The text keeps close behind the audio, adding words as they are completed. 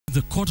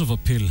The Court of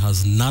Appeal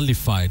has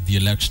nullified the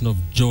election of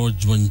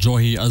George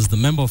Wanjohi as the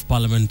Member of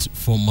Parliament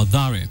for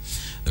Mathare.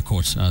 The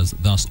court has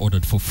thus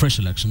ordered for fresh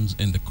elections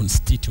in the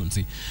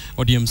constituency.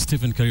 ODM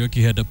Stephen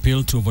Kariuki had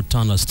appealed to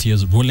overturn last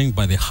year's ruling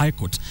by the High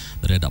Court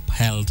that had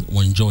upheld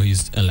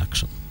Wanjohi's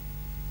election.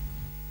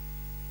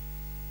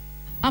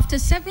 After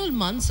several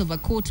months of a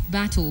court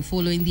battle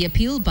following the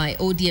appeal by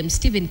ODM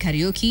Stephen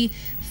Kariuki,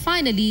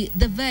 finally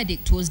the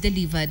verdict was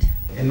delivered.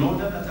 In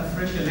order that a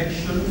fresh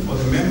election for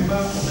the member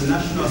of the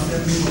National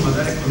Assembly for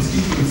Mathare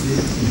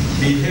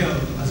constituency be held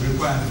as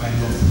required by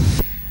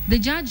law. The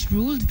judge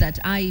ruled that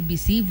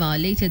IEBC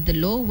violated the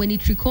law when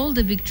it recalled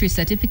the victory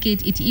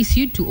certificate it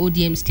issued to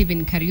ODM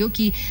Stephen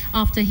Kariuki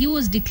after he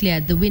was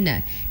declared the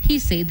winner. He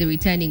said the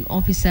returning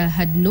officer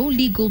had no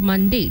legal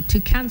mandate to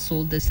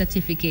cancel the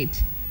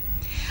certificate.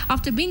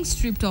 After being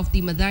stripped of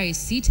the Mathare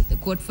seat, the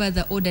court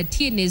further ordered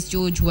TNA's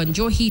George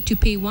Wanjohi to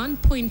pay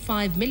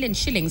 1.5 million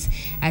shillings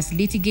as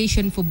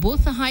litigation for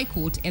both the High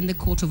Court and the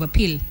Court of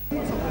Appeal.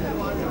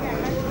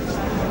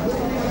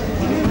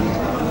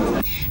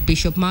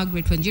 Bishop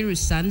Margaret Wanjiru's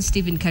son,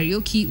 Stephen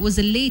Kariuki, was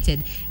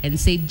elated and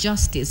said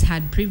justice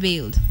had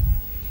prevailed.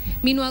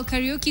 Meanwhile,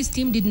 Kariuki's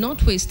team did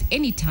not waste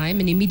any time,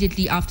 and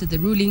immediately after the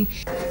ruling,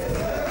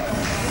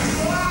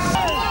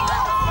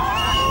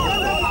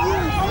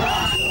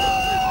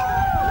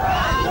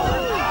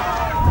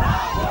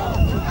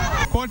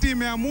 koti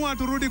imeamua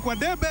turudi kwa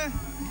debe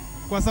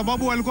kwa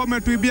sababu walikuwa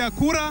wametuibia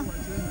kura.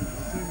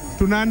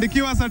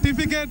 Tunaandikiwa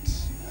certificate,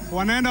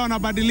 wanaenda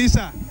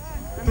wanabadilisha.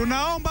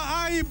 Tunaomba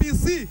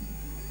IEBC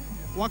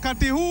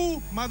wakati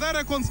huu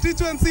Mathare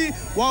constituency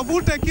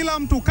wavute kila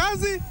mtu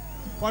kazi,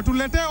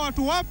 watuletee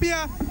watu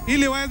wapya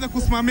ili waweze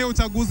kusimamia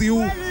uchaguzi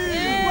huu.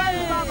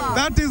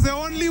 That is the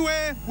only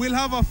way we'll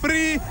have a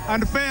free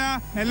and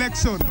fair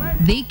election.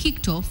 They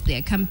kicked off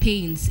their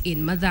campaigns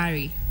in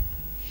Mathare.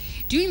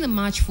 During the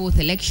March 4th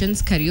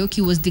elections,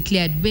 Kariuki was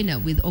declared winner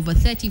with over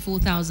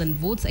 34,000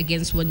 votes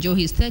against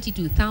Wanjohi's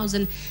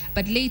 32,000,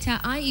 but later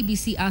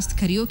IEBC asked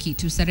Kariuki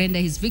to surrender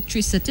his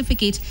victory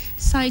certificate,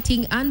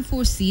 citing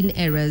unforeseen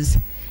errors.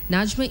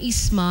 Najma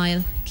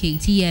Ismail,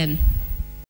 KTN.